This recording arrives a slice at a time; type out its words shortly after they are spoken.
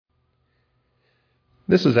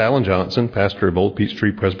This is Alan Johnson, pastor of Old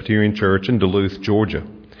Peachtree Presbyterian Church in Duluth, Georgia.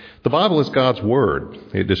 The Bible is God's Word.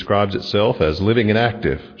 It describes itself as living and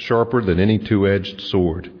active, sharper than any two-edged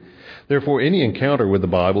sword. Therefore, any encounter with the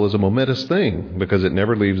Bible is a momentous thing because it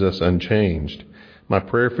never leaves us unchanged. My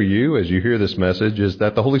prayer for you as you hear this message is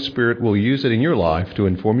that the Holy Spirit will use it in your life to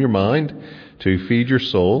inform your mind, to feed your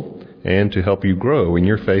soul, and to help you grow in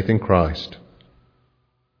your faith in Christ.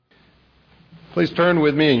 Please turn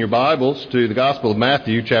with me in your Bibles to the Gospel of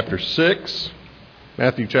Matthew, chapter 6.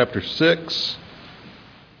 Matthew, chapter 6,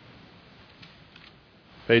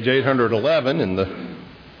 page 811 in the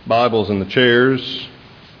Bibles in the chairs.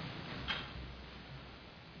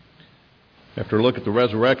 After a look at the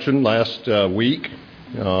resurrection last week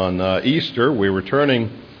on Easter, we're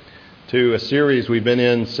returning to a series we've been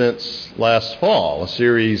in since last fall, a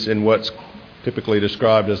series in what's typically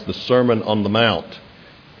described as the Sermon on the Mount,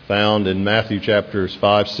 found in Matthew chapters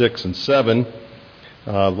 5, 6, and 7.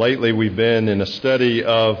 Lately we've been in a study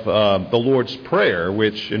of the Lord's Prayer,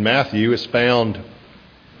 which in Matthew is found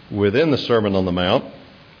within the Sermon on the Mount.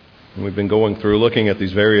 And we've been going through looking at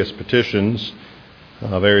these various petitions,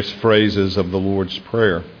 various phrases of the Lord's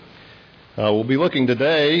Prayer. We'll be looking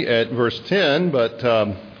today at verse 10, but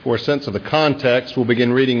for a sense of the context, we'll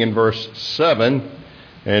begin reading in verse 7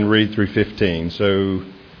 and read through 15. So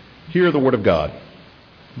hear the Word of God.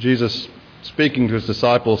 Jesus, speaking to his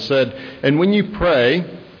disciples, said, "And when you pray,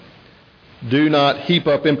 do not heap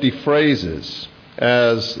up empty phrases,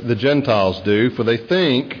 as the Gentiles do, for they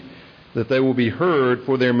think that they will be heard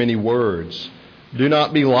for their many words. Do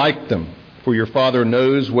not be like them, for your Father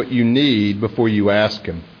knows what you need before you ask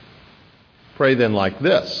Him. Pray then like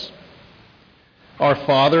this: Our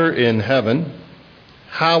Father in heaven,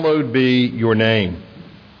 hallowed be your name.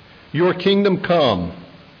 Your kingdom come.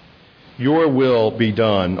 Your will be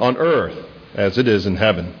done on earth as it is in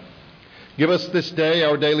heaven. Give us this day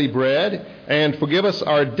our daily bread, and forgive us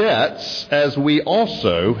our debts as we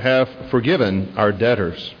also have forgiven our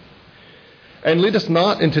debtors. And lead us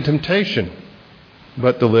not into temptation,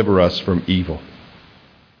 but deliver us from evil.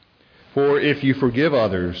 For if you forgive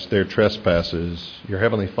others their trespasses, your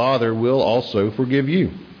heavenly Father will also forgive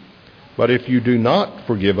you. But if you do not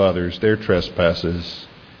forgive others their trespasses,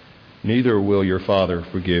 neither will your Father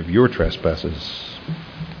forgive your trespasses."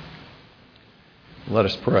 Let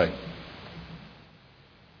us pray.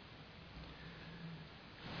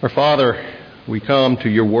 Our Father, we come to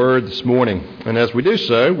your word this morning, and as we do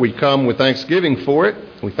so, we come with thanksgiving for it.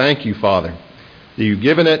 We thank you, Father, that you've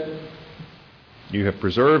given it, you have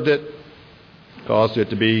preserved it, caused it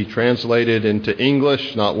to be translated into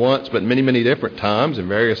English not once but many, many different times in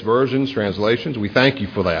various versions, translations. We thank you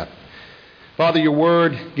for that. Father, your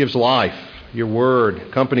word gives life. Your word,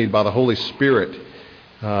 accompanied by the Holy Spirit,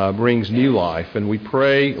 brings new life. And we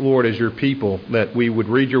pray, Lord, as your people, that we would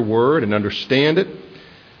read your word and understand it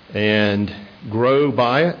and grow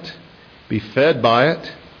by it, be fed by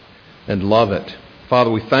it, and love it.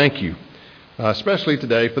 Father, we thank you, especially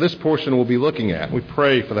today, for this portion we'll be looking at. We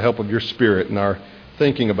pray for the help of your Spirit in our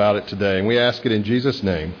thinking about it today. And we ask it in Jesus'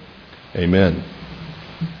 name. Amen.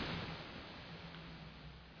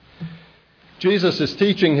 Jesus is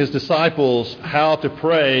teaching his disciples how to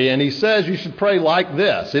pray, and he says you should pray like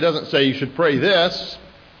this. He doesn't say you should pray this,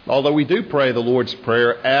 although we do pray the Lord's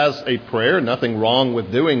Prayer as a prayer. Nothing wrong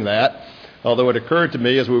with doing that. Although it occurred to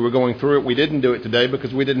me as we were going through it, we didn't do it today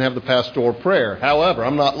because we didn't have the pastoral prayer. However,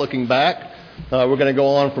 I'm not looking back. We're going to go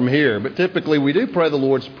on from here. But typically we do pray the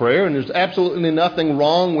Lord's Prayer, and there's absolutely nothing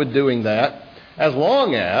wrong with doing that as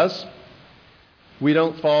long as we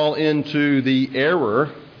don't fall into the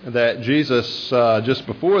error that Jesus, just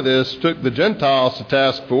before this, took the Gentiles to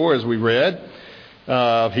task for, as we read,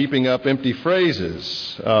 heaping up empty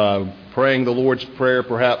phrases, praying the Lord's Prayer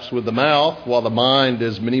perhaps with the mouth while the mind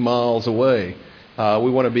is many miles away. We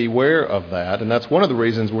want to be aware of that, and that's one of the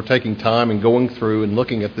reasons we're taking time and going through and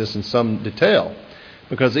looking at this in some detail,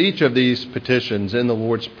 because each of these petitions in the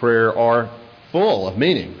Lord's Prayer are full of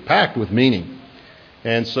meaning, packed with meaning,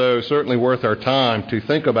 and so certainly worth our time to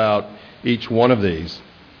think about each one of these.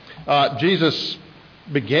 Jesus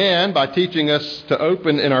began by teaching us to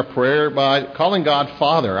open in our prayer by calling God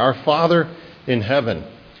Father, our Father in heaven.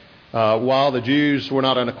 While the Jews were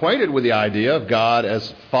not unacquainted with the idea of God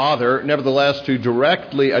as Father, nevertheless to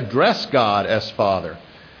directly address God as Father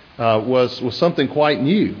was something quite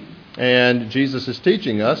new. And Jesus is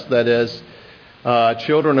teaching us that as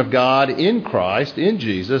children of God in Christ, in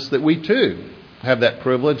Jesus, that we too have that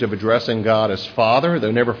privilege of addressing God as Father,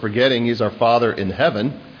 though never forgetting He's our Father in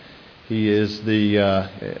heaven. He is the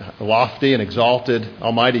lofty and exalted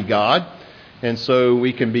Almighty God. And so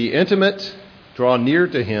we can be intimate draw near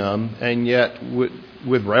to him, and yet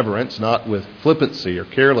with reverence, not with flippancy or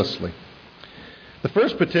carelessly. The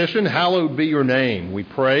first petition, hallowed be your name. We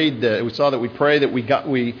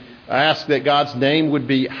asked that God's name would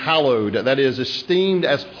be hallowed, that is, esteemed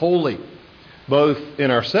as holy, both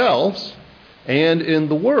in ourselves and in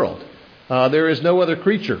the world. There is no other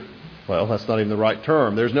creature. Well, that's not even the right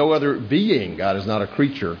term. There's no other being. God is not a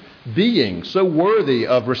creature. Being so worthy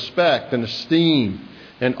of respect and esteem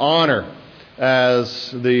and honor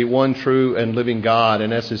as the one true and living God.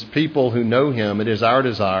 And as his people who know him, it is our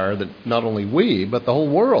desire that not only we, but the whole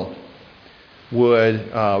world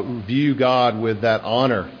would view God with that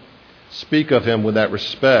honor, speak of him with that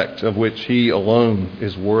respect of which he alone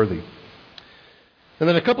is worthy. And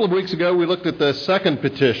then a couple of weeks ago, we looked at the second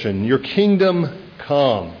petition, your kingdom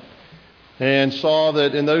come, and saw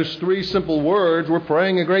that in those three simple words, we're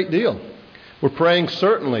praying a great deal. We're praying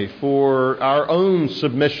certainly for our own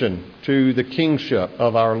submission to the kingship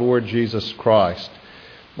of our Lord Jesus Christ.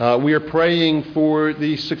 We are praying for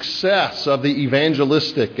the success of the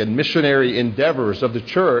evangelistic and missionary endeavors of the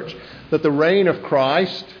church, that the reign of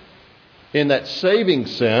Christ, in that saving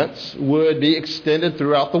sense, would be extended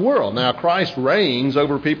throughout the world. Now, Christ reigns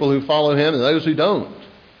over people who follow him and those who don't.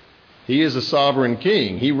 He is a sovereign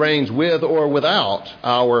king. He reigns with or without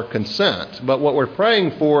our consent. But what we're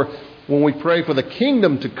praying for when we pray for the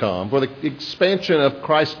kingdom to come, for the expansion of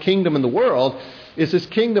Christ's kingdom in the world, is his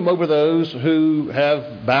kingdom over those who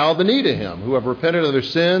have bowed the knee to him, who have repented of their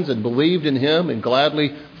sins and believed in him and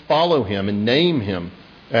gladly follow him and name him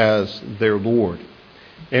as their Lord.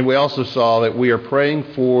 And we also saw that we are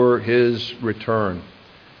praying for his return,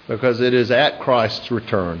 because it is at Christ's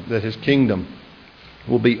return that his kingdom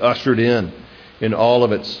will be ushered in all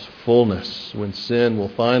of its fullness, when sin will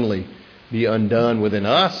finally be undone within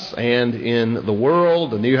us and in the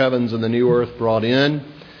world, the new heavens and the new earth brought in,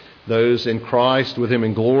 those in Christ with him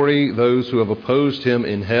in glory, those who have opposed him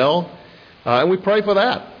in hell. And we pray for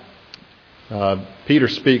that. Peter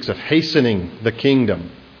speaks of hastening the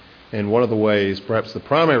kingdom. And one of the ways, perhaps the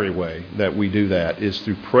primary way that we do that, is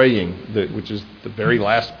through praying, which is the very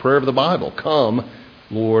last prayer of the Bible. Come,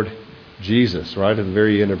 Lord Jesus, right at the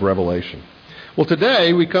very end of Revelation. Well,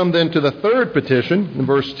 today we come then to the third petition in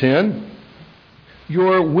verse 10.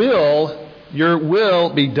 Your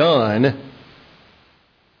will be done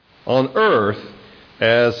on earth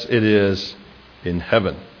as it is in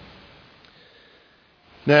heaven.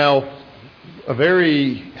 Now, a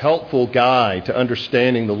very helpful guide to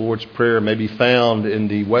understanding the Lord's Prayer may be found in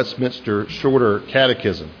the Westminster Shorter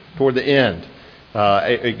Catechism. Toward the end,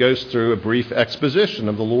 it goes through a brief exposition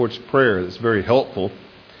of the Lord's Prayer that's very helpful.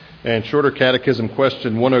 And Shorter Catechism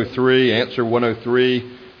question 103, answer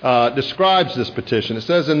 103, describes this petition. It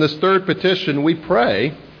says, in this third petition, we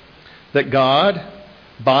pray that God,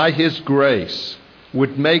 by his grace,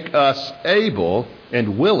 would make us able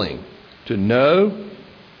and willing to know,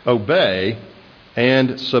 obey,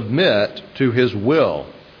 and submit to his will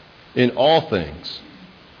in all things,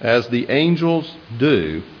 as the angels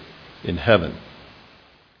do in heaven.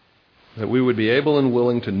 That we would be able and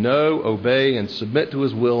willing to know, obey, and submit to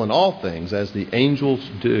his will in all things, as the angels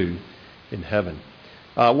do in heaven.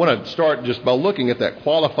 I want to start just by looking at that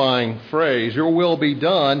qualifying phrase, your will be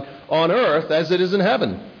done on earth as it is in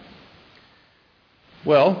heaven.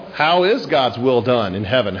 Well, how is God's will done in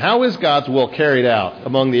heaven? How is God's will carried out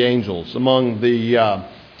among the angels, among the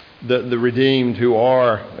redeemed who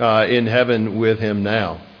are in heaven with him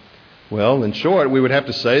now? Well, in short, we would have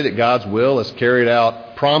to say that God's will is carried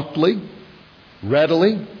out promptly,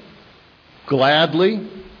 readily, gladly.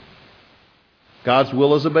 God's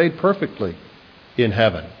will is obeyed perfectly in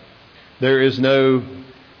heaven. There is no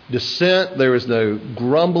dissent, there is no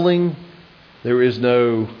grumbling, there is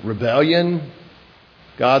no rebellion.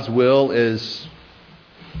 God's will is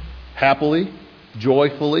happily,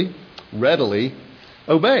 joyfully, readily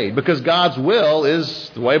obeyed, because God's will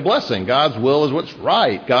is the way of blessing. God's will is what's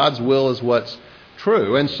right. God's will is what's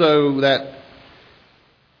true. And so that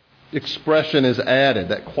expression is added,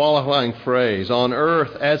 that qualifying phrase, on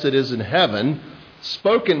earth as it is in heaven,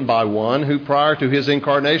 spoken by one who prior to his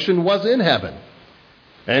incarnation was in heaven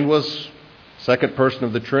and was second person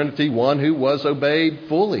of the Trinity, one who was obeyed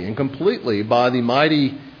fully and completely by the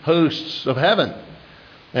mighty hosts of heaven.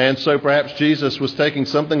 And so perhaps Jesus was taking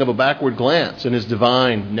something of a backward glance in his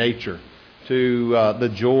divine nature to the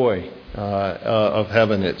joy of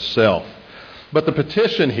heaven itself. But the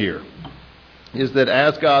petition here is that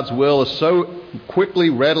as God's will is so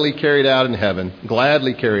quickly, readily carried out in heaven,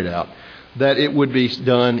 gladly carried out, that it would be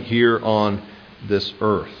done here on this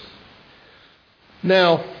earth.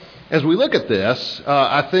 Now, As we look at this,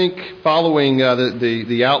 I think following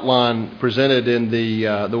the outline presented in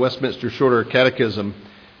the Westminster Shorter Catechism,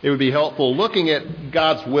 it would be helpful looking at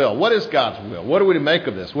God's will. What is God's will? What are we to make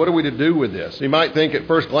of this? What are we to do with this? You might think at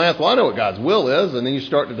first glance, well, I know what God's will is, and then you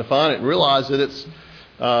start to define it and realize that it's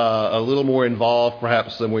a little more involved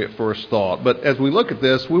perhaps than we at first thought. But as we look at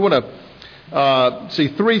this, we want to see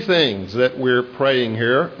three things that we're praying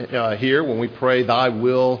here when we pray, Thy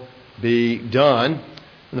will be done.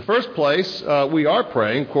 In the first place, we are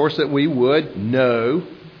praying, of course, that we would know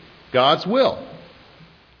God's will.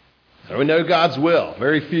 So we know God's will.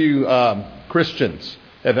 Very few Christians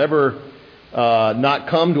have ever not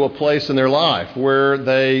come to a place in their life where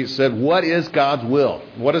they said, what is God's will?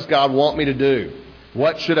 What does God want me to do?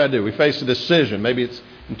 What should I do? We face a decision. Maybe it's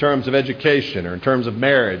in terms of education or in terms of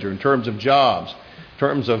marriage or in terms of jobs, in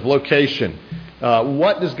terms of location.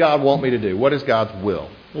 What does God want me to do? What is God's will?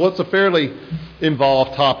 Well, it's a fairly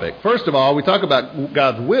involved topic. First of all, we talk about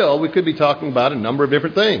God's will. We could be talking about a number of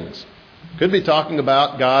different things. Could be talking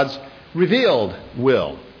about God's revealed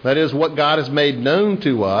will. That is what God has made known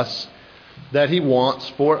to us that He wants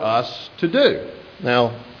for us to do.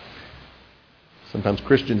 Now, sometimes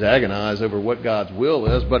Christians agonize over what God's will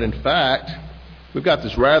is, but in fact, we've got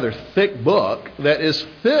this rather thick book that is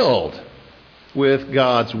filled with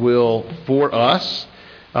God's will for us.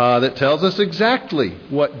 That tells us exactly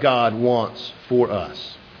what God wants for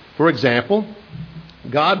us. For example,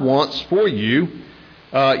 God wants for you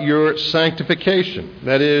your sanctification.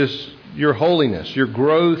 That is, your holiness, your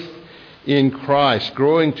growth in Christ,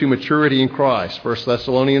 growing to maturity in Christ. 1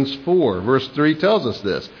 Thessalonians 4, verse 3 tells us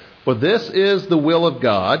this. For this is the will of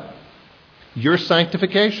God, your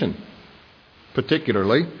sanctification,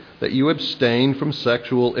 particularly that you abstain from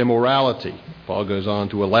sexual immorality. Paul goes on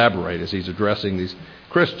to elaborate as he's addressing these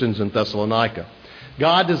Christians in Thessalonica.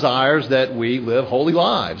 God desires that we live holy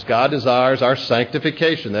lives. God desires our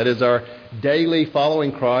sanctification. That is our daily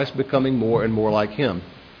following Christ, becoming more and more like Him.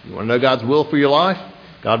 You want to know God's will for your life?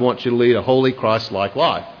 God wants you to lead a holy, Christ-like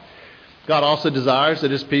life. God also desires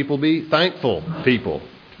that His people be thankful people.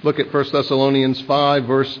 Look at 1 Thessalonians 5,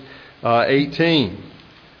 verse 18.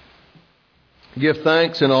 Give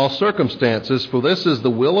thanks in all circumstances, for this is the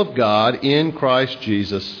will of God in Christ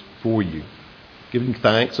Jesus for you. Giving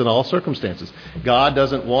thanks in all circumstances. God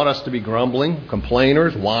doesn't want us to be grumbling,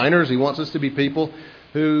 complainers, whiners. He wants us to be people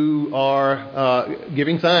who are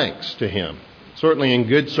giving thanks to Him. Certainly in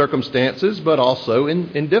good circumstances, but also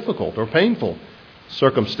in difficult or painful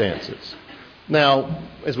circumstances. Now,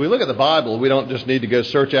 as we look at the Bible, we don't just need to go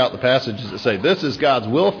search out the passages that say, this is God's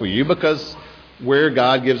will for you, because where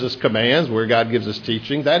God gives us commands, where God gives us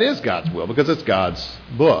teaching, that is God's will, because it's God's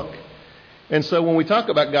book. And so when we talk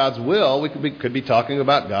about God's will, we could be talking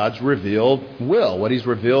about God's revealed will, what He's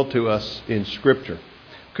revealed to us in Scripture.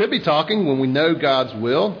 Could be talking, when we know God's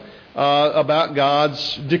will, about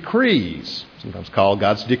God's decrees, sometimes called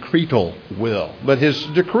God's decretal will, but His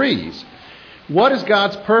decrees. What is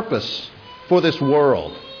God's purpose for this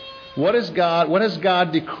world? What has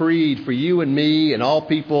God decreed for you and me and all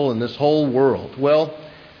people in this whole world? Well,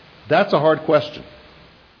 that's a hard question.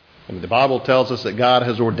 I mean, the Bible tells us that God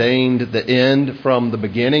has ordained the end from the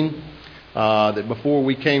beginning, that before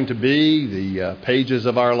we came to be, the pages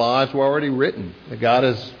of our lives were already written, that God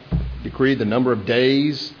has decreed the number of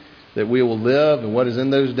days that we will live, and what is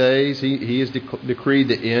in those days. He has decreed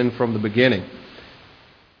the end from the beginning.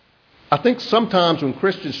 I think sometimes when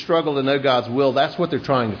Christians struggle to know God's will, that's what they're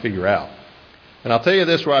trying to figure out. And I'll tell you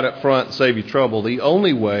this right up front to save you trouble. The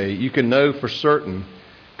only way you can know for certain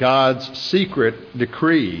God's secret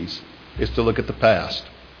decrees is to look at the past.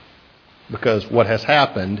 Because what has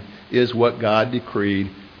happened is what God decreed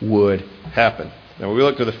would happen. Now, when we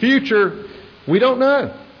look to the future, we don't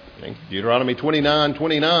know. Deuteronomy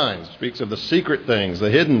 29:29 speaks of the secret things,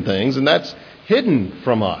 the hidden things, and that's hidden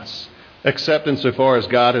from us, except insofar as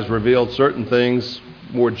God has revealed certain things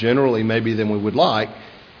more generally maybe than we would like,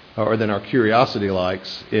 or than our curiosity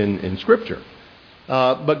likes in Scripture.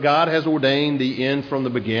 But God has ordained the end from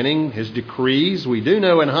the beginning, His decrees. We do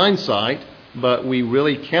know in hindsight, but we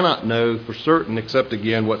really cannot know for certain except,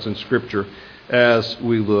 again, what's in Scripture as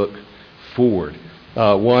we look forward.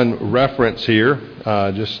 One reference here,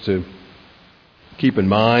 just to keep in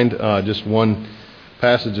mind, just one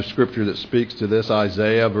passage of Scripture that speaks to this,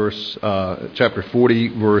 Isaiah chapter 40,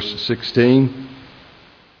 verse 16.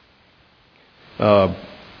 Which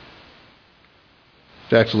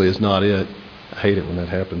actually is not it. I hate it when that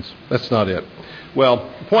happens. That's not it. Well,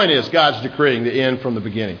 the point is, God's decreeing the end from the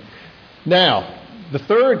beginning. Now, the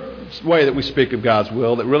third way that we speak of God's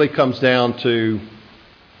will that really comes down to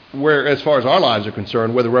where, as far as our lives are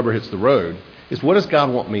concerned, where the rubber hits the road, is what does God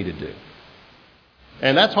want me to do?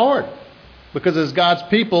 And that's hard because as God's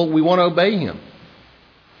people, we want to obey Him.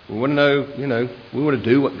 We want to know, we want to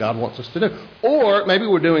do what God wants us to do. Or maybe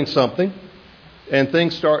we're doing something and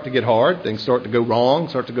things start to get hard, things start to go wrong,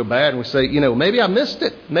 start to go bad, and we say, maybe I missed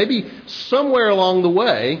it. Maybe somewhere along the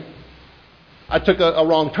way I took a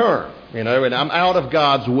wrong turn, and I'm out of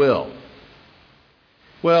God's will.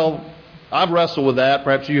 Well, I've wrestled with that.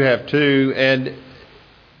 Perhaps you have too. And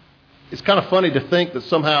it's kind of funny to think that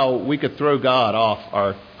somehow we could throw God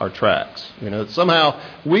off our tracks. Somehow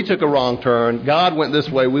we took a wrong turn. God went this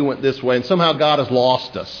way, we went this way, and somehow God has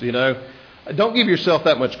lost us. Don't give yourself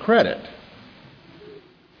that much credit.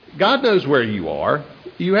 God knows where you are.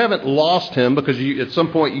 You haven't lost Him because at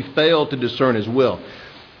some point you failed to discern His will.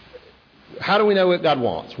 How do we know what God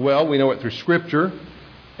wants? Well, we know it through Scripture,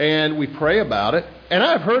 and we pray about it. And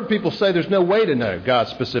I've heard people say there's no way to know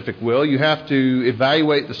God's specific will. You have to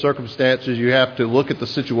evaluate the circumstances. You have to look at the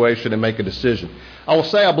situation and make a decision. I will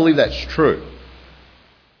say I believe that's true.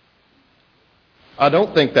 I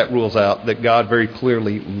don't think that rules out that God very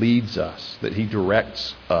clearly leads us, that He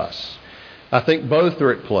directs us. I think both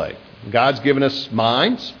are at play. God's given us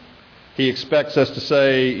minds. He expects us to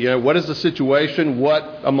say, what is the situation?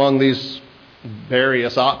 What among these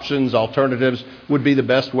various options, alternatives, would be the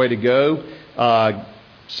best way to go?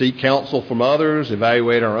 Seek counsel from others,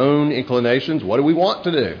 evaluate our own inclinations. What do we want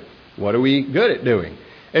to do? What are we good at doing?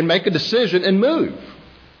 And make a decision and move.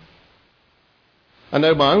 I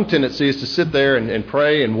know my own tendency is to sit there and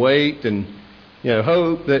pray and wait and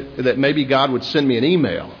hope that maybe God would send me an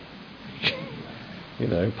email.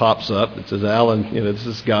 Pops up that says, Alan, this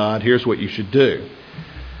is God. Here's what you should do.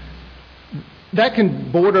 That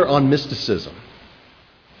can border on mysticism.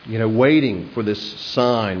 Waiting for this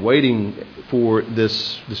sign, waiting for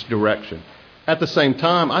this direction. At the same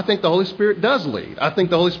time, I think the Holy Spirit does lead. I think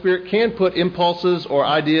the Holy Spirit can put impulses or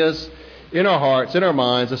ideas in our hearts, in our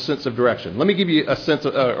minds, a sense of direction. Let me give you a sense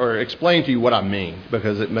of, or explain to you what I mean,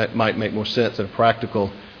 because it might make more sense in a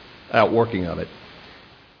practical outworking of it.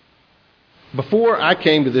 Before I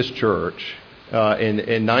came to this church,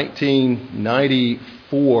 in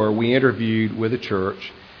 1994, we interviewed with a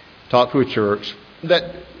church, talked to a church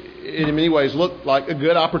that in many ways looked like a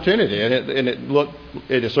good opportunity. And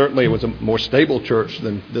it certainly was a more stable church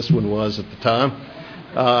than this one was at the time,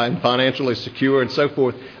 and financially secure and so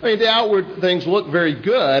forth. The outward things looked very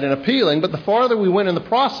good and appealing, but the farther we went in the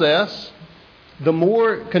process, the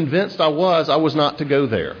more convinced I was not to go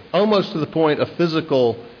there, almost to the point of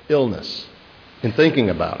physical illness in thinking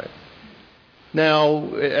about it.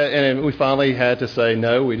 Now, and we finally had to say,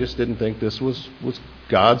 no, we just didn't think this was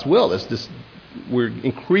God's will. We're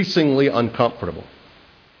increasingly uncomfortable.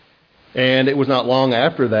 And it was not long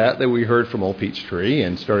after that we heard from Old Peachtree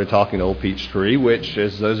and started talking to Old Peachtree, which,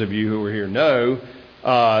 as those of you who were here know,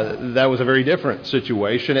 that was a very different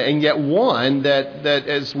situation, and yet one that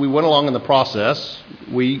as we went along in the process,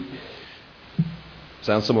 we,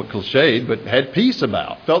 sounds somewhat cliched, but had peace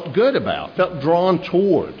about, felt good about, felt drawn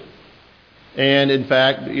toward. And in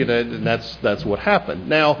fact, that's what happened.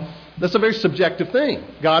 Now, that's a very subjective thing.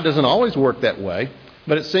 God doesn't always work that way,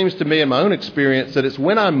 but it seems to me in my own experience that it's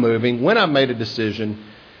when I'm moving, when I've made a decision,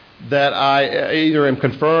 that I either am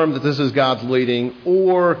confirmed that this is God's leading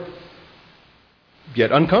or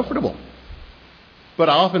get uncomfortable. But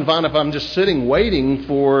I often find if I'm just sitting waiting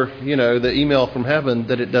for, the email from heaven,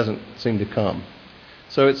 that it doesn't seem to come.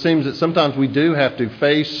 So it seems that sometimes we do have to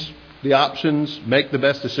face the options, make the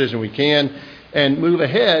best decision we can, and move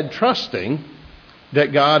ahead trusting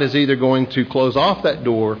that God is either going to close off that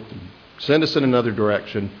door, send us in another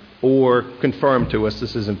direction, or confirm to us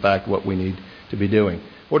this is in fact what we need to be doing.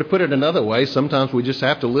 Or to put it another way, sometimes we just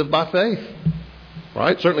have to live by faith.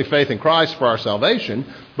 Right? Certainly faith in Christ for our salvation,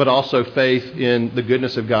 but also faith in the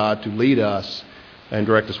goodness of God to lead us and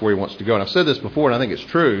direct us where He wants to go. And I've said this before, and I think it's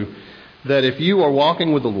true, that if you are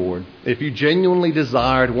walking with the Lord, if you genuinely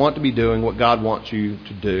desire to want to be doing what God wants you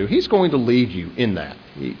to do, He's going to lead you in that.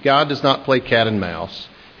 God does not play cat and mouse.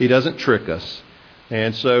 He doesn't trick us.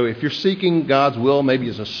 And so if you're seeking God's will, maybe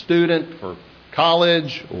as a student for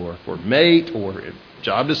college or for mate or a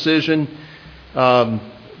job decision,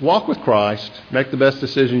 walk with Christ, make the best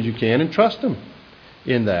decisions you can, and trust Him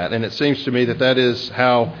in that. And it seems to me that is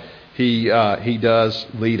how He does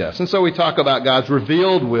lead us. And so we talk about God's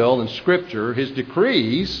revealed will in Scripture, His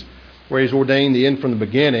decrees, where He's ordained the end from the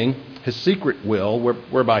beginning, His secret will,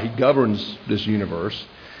 whereby He governs this universe,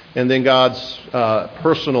 and then God's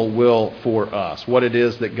personal will for us, what it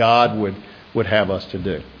is that God would have us to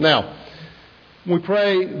do. Now, when we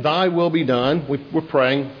pray, Thy will be done, we're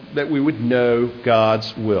praying that we would know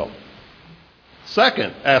God's will.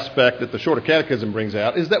 Second aspect that the Shorter Catechism brings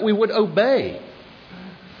out is that we would obey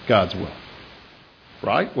God's will.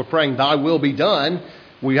 Right? We're praying, thy will be done.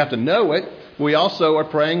 We have to know it. We also are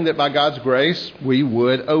praying that by God's grace, we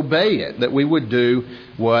would obey it, that we would do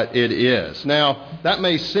what it is. Now, that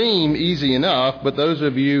may seem easy enough, but those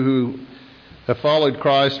of you who have followed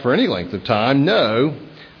Christ for any length of time know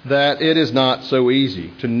that it is not so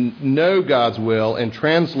easy to know God's will and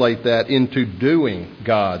translate that into doing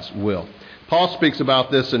God's will. Paul speaks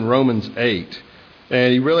about this in Romans 8,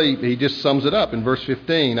 and he just sums it up in verse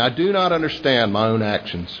 15. I do not understand my own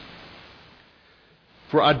actions,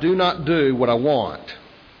 for I do not do what I want,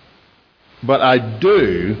 but I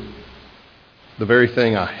do the very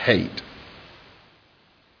thing I hate.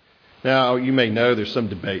 Now, you may know there's some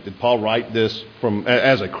debate. Did Paul write this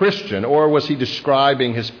as a Christian, or was he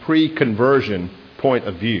describing his pre-conversion point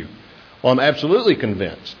of view? Well, I'm absolutely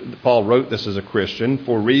convinced that Paul wrote this as a Christian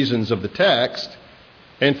for reasons of the text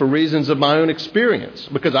and for reasons of my own experience.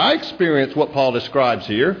 Because I experience what Paul describes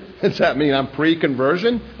here. Does that mean I'm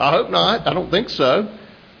pre-conversion? I hope not. I don't think so.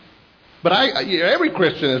 But every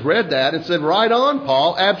Christian has read that and said, right on,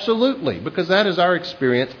 Paul, absolutely. Because that is our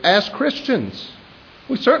experience as Christians.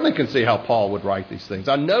 We certainly can see how Paul would write these things.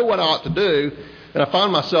 I know what I ought to do, and I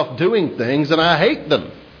find myself doing things, and I hate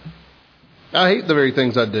them. I hate the very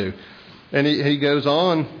things I do. And he goes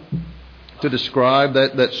on to describe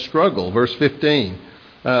that struggle. Verse 15,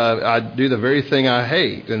 I do the very thing I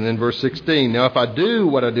hate. And then verse 16, now if I do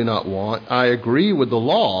what I do not want, I agree with the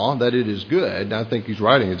law that it is good. And I think he's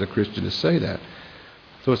writing as a Christian to say that.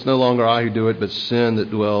 So it's no longer I who do it, but sin that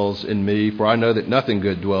dwells in me. For I know that nothing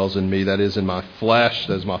good dwells in me, that is in my flesh,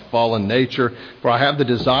 that is my fallen nature. For I have the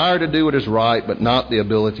desire to do what is right, but not the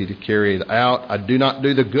ability to carry it out. I do not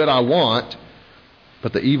do the good I want,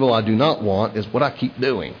 but the evil I do not want is what I keep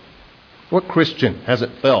doing. What Christian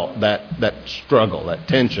hasn't felt that struggle, that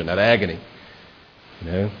tension, that agony?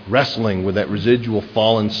 Wrestling with that residual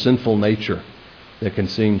fallen sinful nature that can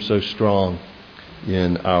seem so strong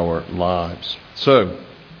in our lives. So,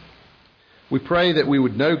 we pray that we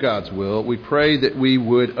would know God's will. We pray that we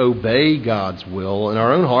would obey God's will in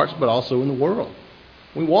our own hearts, but also in the world.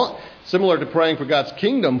 We want, similar to praying for God's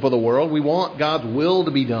kingdom for the world, we want God's will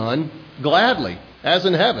to be done gladly, as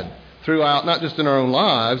in heaven, throughout, not just in our own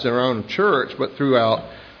lives, in our own church, but throughout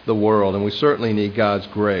the world. And we certainly need God's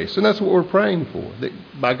grace. And that's what we're praying for, that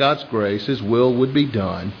by God's grace, His will would be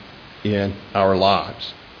done in our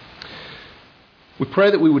lives. We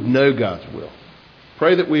pray that we would know God's will.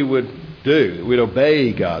 Pray that we would we'd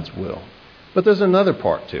obey God's will. But there's another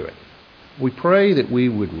part to it. We pray that we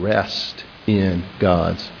would rest in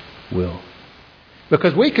God's will.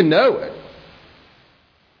 Because we can know it.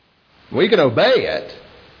 We can obey it.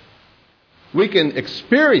 We can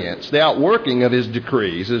experience the outworking of His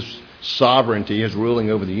decrees, His sovereignty, His ruling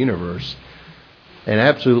over the universe, and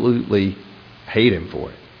absolutely hate Him for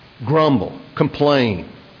it. Grumble, complain,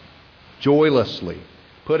 joylessly,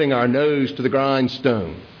 putting our nose to the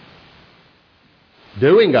grindstone,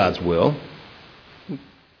 doing God's will,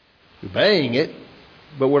 obeying it,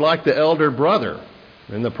 but we're like the elder brother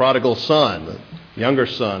in the prodigal son. The younger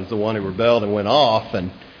son's the one who rebelled and went off,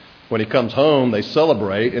 and when he comes home, they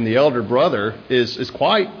celebrate, and the elder brother is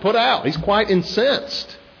quite put out. He's quite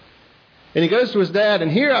incensed. And he goes to his dad, and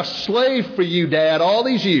here I've slaved for you, Dad, all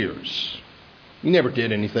these years. You never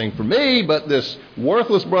did anything for me, but this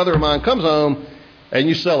worthless brother of mine comes home, and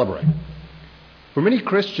you celebrate. For many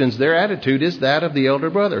Christians, their attitude is that of the elder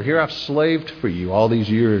brother. Here I've slaved for you all these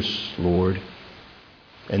years, Lord,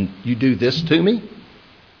 and you do this to me?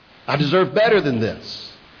 I deserve better than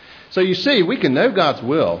this. So you see, we can know God's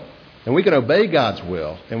will, and we can obey God's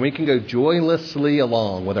will, and we can go joylessly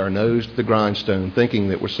along with our nose to the grindstone, thinking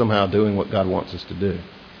that we're somehow doing what God wants us to do.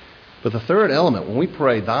 But the third element, when we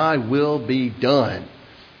pray, thy will be done,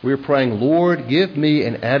 we're praying, Lord, give me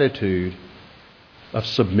an attitude of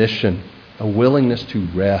submission, a willingness to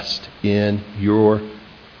rest in your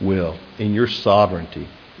will, in your sovereignty,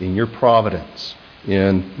 in your providence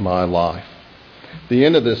in my life. At the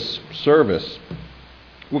end of this service,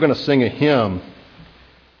 we're going to sing a hymn,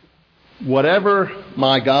 Whatever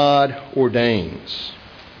My God Ordains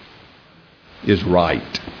is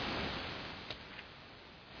Right.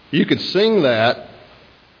 You could sing that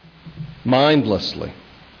mindlessly.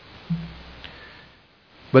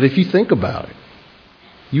 But if you think about it,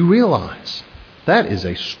 you realize that is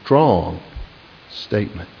a strong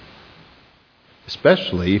statement.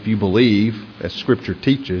 Especially if you believe, as Scripture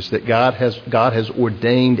teaches, that God has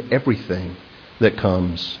ordained everything that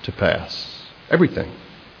comes to pass. Everything.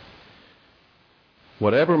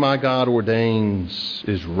 Whatever my God ordains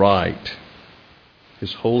is right.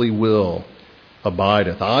 His holy will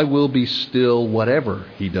abideth. I will be still whatever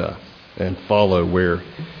he doth, and follow where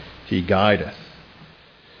he guideth.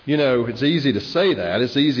 You know, it's easy to say that.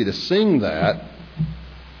 It's easy to sing that.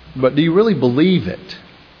 But do you really believe it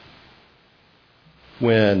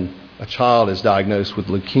when a child is diagnosed with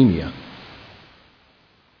leukemia?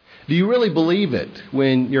 Do you really believe it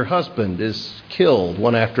when your husband is killed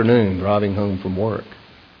one afternoon driving home from work?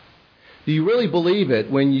 Do you really believe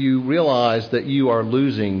it when you realize that you are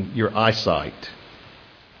losing your eyesight?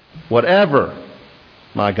 Whatever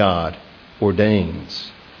my God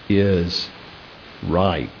ordains is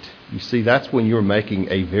right. You see, that's when you're making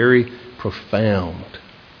a very profound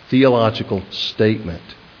theological statement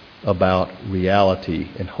about reality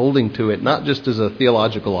and holding to it not just as a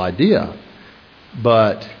theological idea,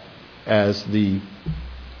 but as the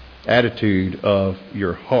attitude of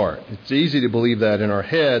your heart. It's easy to believe that in our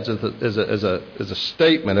heads as a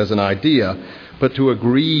statement, as an idea, but to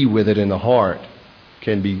agree with it in the heart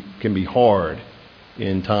can be hard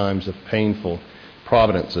in times of painful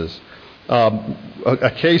providences.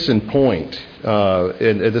 A case in point,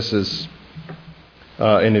 and this is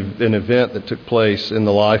an event that took place in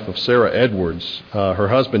the life of Sarah Edwards. Her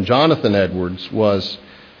husband, Jonathan Edwards, was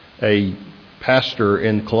a pastor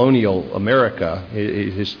in colonial America.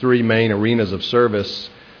 His three main arenas of service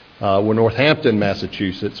were Northampton,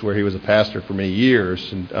 Massachusetts, where he was a pastor for many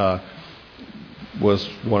years, and was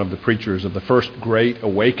one of the preachers of the first Great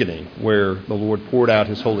Awakening, where the Lord poured out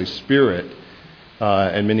His Holy Spirit,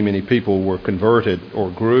 and many people were converted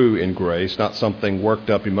or grew in grace, not something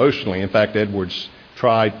worked up emotionally. In fact, Edwards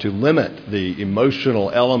tried to limit the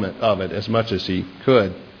emotional element of it as much as he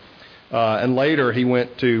could. And later he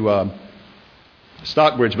went to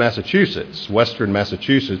Stockbridge, Massachusetts, western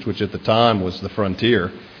Massachusetts, which at the time was the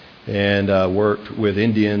frontier, and worked with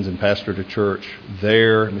Indians and pastored a church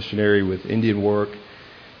there, missionary with Indian work,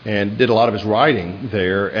 and did a lot of his writing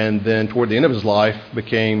there. And then toward the end of his life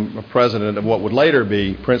became a president of what would later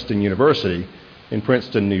be Princeton University in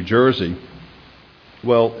Princeton, New Jersey.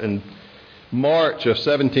 Well, in March of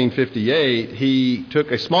 1758, he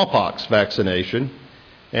took a smallpox vaccination,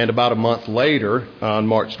 and about a month later, on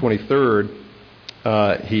March 23rd,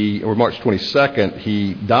 March 22nd,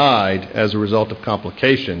 he died as a result of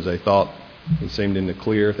complications. They thought he seemed in the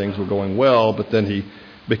clear, things were going well, but then he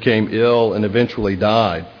became ill and eventually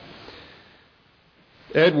died.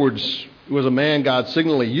 Edwards was a man God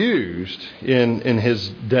signally used in his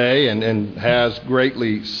day and has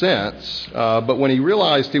greatly since, but when he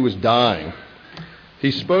realized he was dying,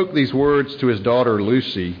 he spoke these words to his daughter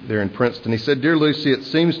Lucy there in Princeton. He said, "Dear Lucy, it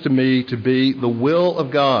seems to me to be the will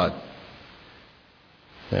of God."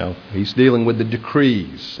 Now, he's dealing with the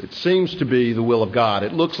decrees. It seems to be the will of God.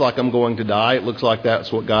 It looks like I'm going to die. It looks like that's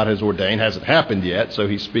what God has ordained. Hasn't happened yet, so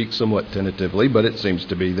he speaks somewhat tentatively, but it seems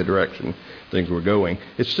to be the direction things were going.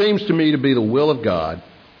 It seems to me to be the will of God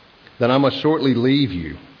that I must shortly leave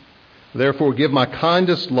you. Therefore, give my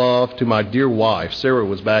kindest love to my dear wife. Sarah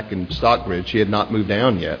was back in Stockbridge. She had not moved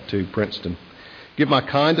down yet to Princeton. Give my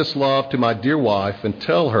kindest love to my dear wife and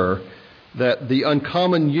tell her that the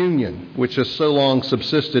uncommon union which has so long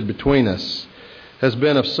subsisted between us has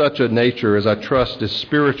been of such a nature as I trust is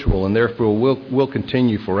spiritual and therefore will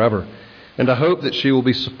continue forever. And I hope that she will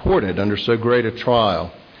be supported under so great a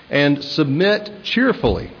trial and submit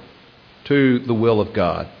cheerfully to the will of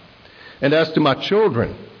God. And as to my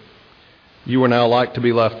children, you are now like to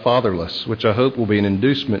be left fatherless, which I hope will be an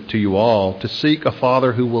inducement to you all to seek a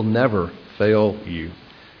father who will never fail you.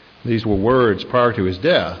 These were words prior to his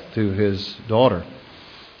death to his daughter.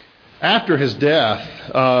 After his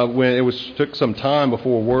death, when it took some time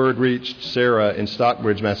before word reached Sarah in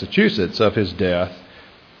Stockbridge, Massachusetts, of his death,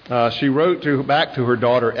 she wrote back to her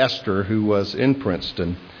daughter Esther, who was in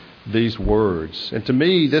Princeton, these words. And to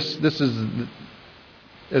me, this is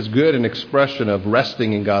as good an expression of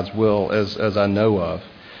resting in God's will as I know of.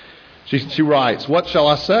 She writes, "What shall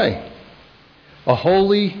I say? A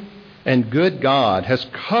holy and good God has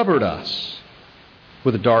covered us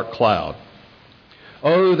with a dark cloud.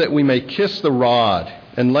 Oh, that we may kiss the rod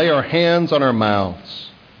and lay our hands on our mouths.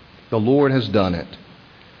 The Lord has done it.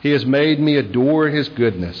 He has made me adore his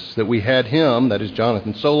goodness, that we had him," that is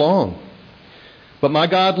Jonathan, "so long. But my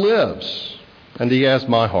God lives, and he has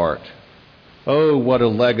my heart. Oh, what a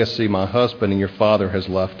legacy my husband and your father has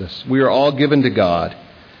left us. We are all given to God,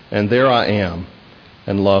 and there I am,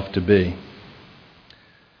 and love to be."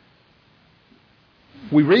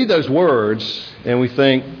 We read those words and we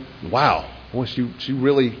think, wow, boy, she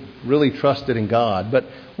really trusted in God. But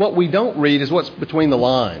what we don't read is what's between the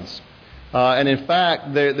lines. And in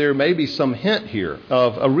fact, there may be some hint here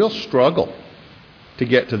of a real struggle to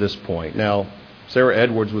get to this point. Now, Sarah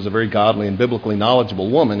Edwards was a very godly and biblically knowledgeable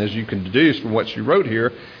woman, as you can deduce from what she wrote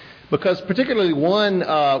here, because particularly one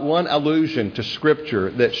allusion to Scripture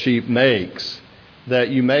that she makes that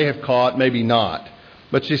you may have caught, maybe not.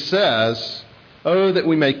 But she says, "Oh, that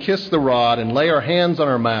we may kiss the rod and lay our hands on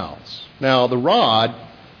our mouths." Now, the rod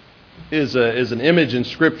is an image in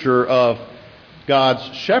Scripture of God's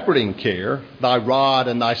shepherding care. "Thy rod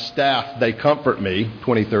and thy staff, they comfort me,"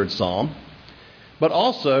 23rd Psalm. But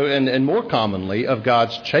also, and more commonly, of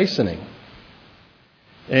God's chastening.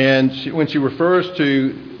 And when she refers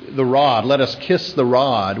to the rod, "Let us kiss the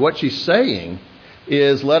rod," what she's saying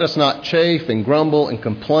is, let us not chafe and grumble and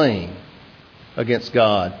complain against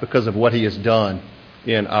God because of what He has done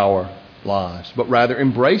in our lives, but rather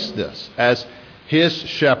embrace this as His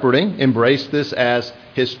shepherding, embrace this as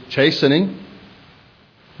His chastening,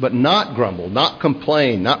 but not grumble, not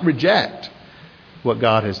complain, not reject what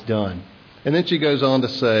God has done. And then she goes on to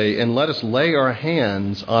say, "And let us lay our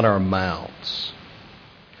hands on our mouths."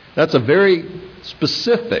 That's a very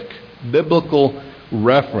specific biblical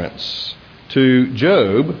reference to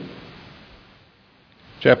Job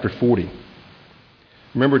chapter 40.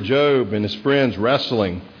 Remember Job and his friends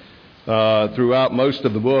wrestling throughout most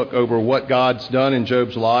of the book over what God's done in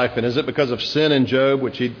Job's life, and is it because of sin in Job,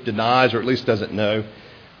 which he denies or at least doesn't know,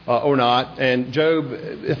 or not. And Job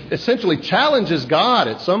essentially challenges God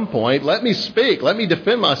at some point. "Let me speak, let me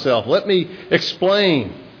defend myself, let me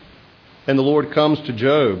explain." And the Lord comes to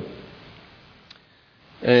Job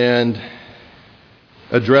and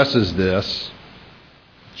addresses this.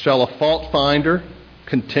 "Shall a fault finder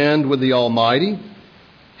contend with the Almighty?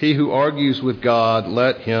 He who argues with God,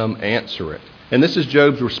 let him answer it." And this is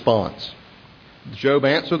Job's response. Job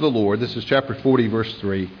answered the Lord, this is chapter 40, verse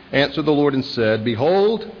 3, answered the Lord and said,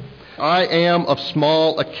 "Behold, I am of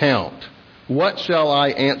small account. What shall I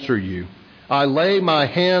answer you? I lay my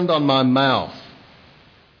hand on my mouth.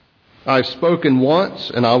 I've spoken once,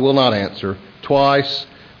 and I will not answer, twice,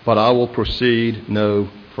 but I will proceed no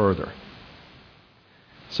further."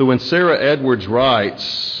 So when Sarah Edwards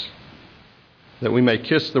writes that we may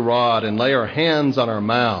kiss the rod and lay our hands on our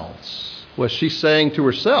mouths, was she saying to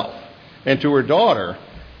herself and to her daughter,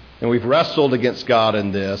 and we've wrestled against God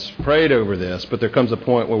in this, prayed over this, but there comes a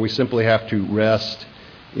point where we simply have to rest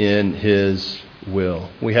in His will.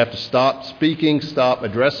 We have to stop speaking, stop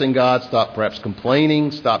addressing God, stop perhaps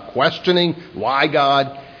complaining, stop questioning why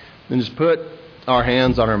God, and just put our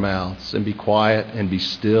hands on our mouths and be quiet and be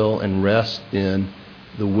still and rest in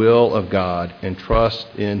the will of God and trust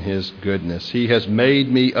in His goodness. He has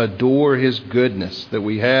made me adore His goodness, that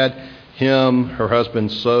we had Him, her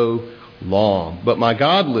husband, so long. But my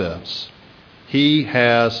God lives. He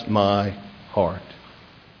has my heart.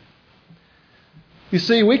 You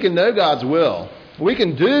see, we can know God's will. We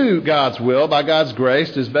can do God's will by God's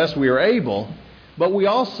grace as best we are able. But we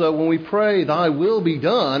also, when we pray, "Thy will be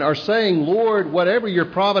done," are saying, "Lord, whatever your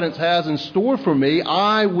providence has in store for me,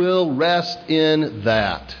 I will rest in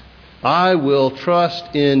that. I will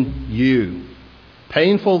trust in you.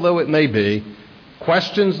 Painful though it may be,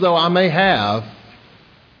 questions though I may have,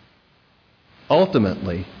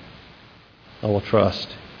 ultimately, I will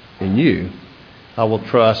trust in you. I will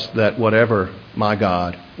trust that whatever my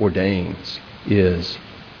God ordains is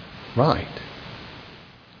right."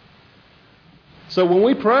 So when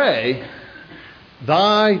we pray,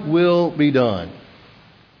 "Thy will be done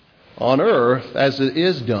on earth as it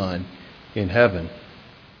is done in heaven,"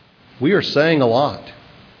 we are saying a lot.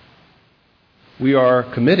 We are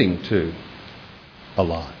committing to a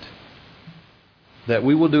lot. That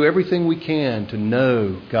we will do everything we can to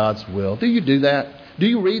know God's will. Do you do that? Do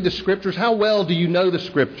you read the Scriptures? How well do you know the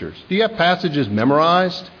Scriptures? Do you have passages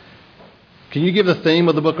memorized? Can you give the theme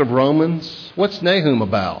of the book of Romans? What's Nahum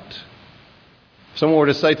about? If someone were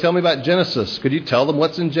to say, "Tell me about Genesis," could you tell them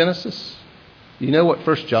what's in Genesis? Do you know what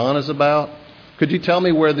 1 John is about? Could you tell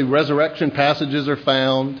me where the resurrection passages are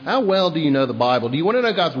found? How well do you know the Bible? Do you want to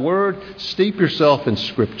know God's Word? Steep yourself in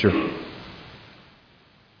Scripture.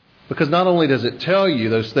 Because not only does it tell you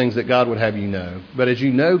those things that God would have you know, but as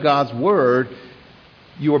you know God's Word,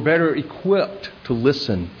 you are better equipped to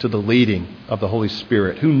listen to the leading of the Holy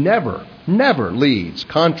Spirit, who never leads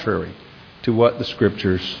contrary to what the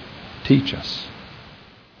Scriptures teach us.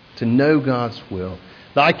 To know God's will.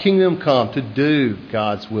 "Thy kingdom come," to do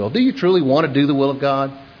God's will. Do you truly want to do the will of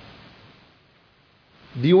God?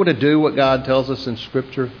 Do you want to do what God tells us in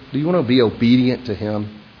Scripture? Do you want to be obedient to Him?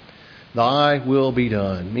 "Thy will be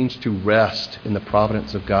done" means to rest in the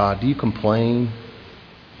providence of God. Do you complain?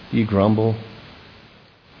 Do you grumble?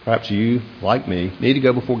 Perhaps you, like me, need to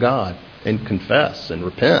go before God and confess and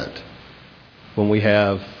repent when we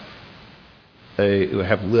have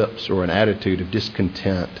have lips or an attitude of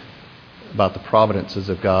discontent about the providences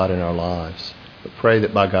of God in our lives, but pray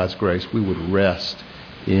that by God's grace we would rest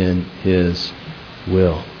in His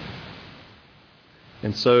will.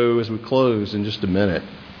 And so as we close in just a minute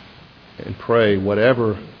and pray,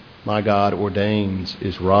 whatever my God ordains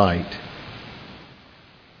is right,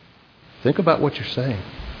 think about what you're saying.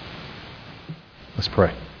 Let's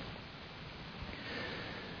pray.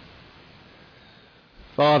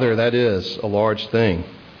 Father, that is a large thing.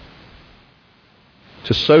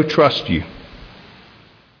 To so trust you,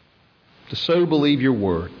 to so believe your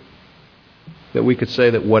word, that we could say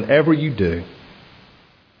that whatever you do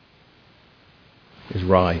is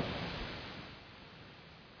right.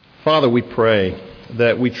 Father, we pray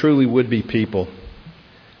that we truly would be people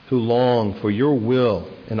who long for your will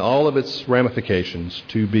in all of its ramifications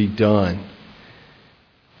to be done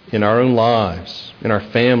in our own lives, in our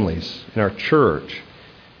families, in our church,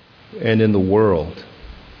 and in the world.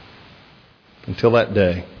 Until that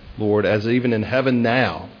day, Lord, as even in heaven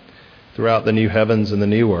now, throughout the new heavens and the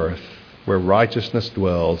new earth, where righteousness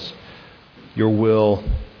dwells, your will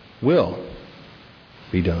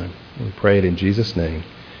be done. We pray it in Jesus' name.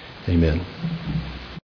 Amen.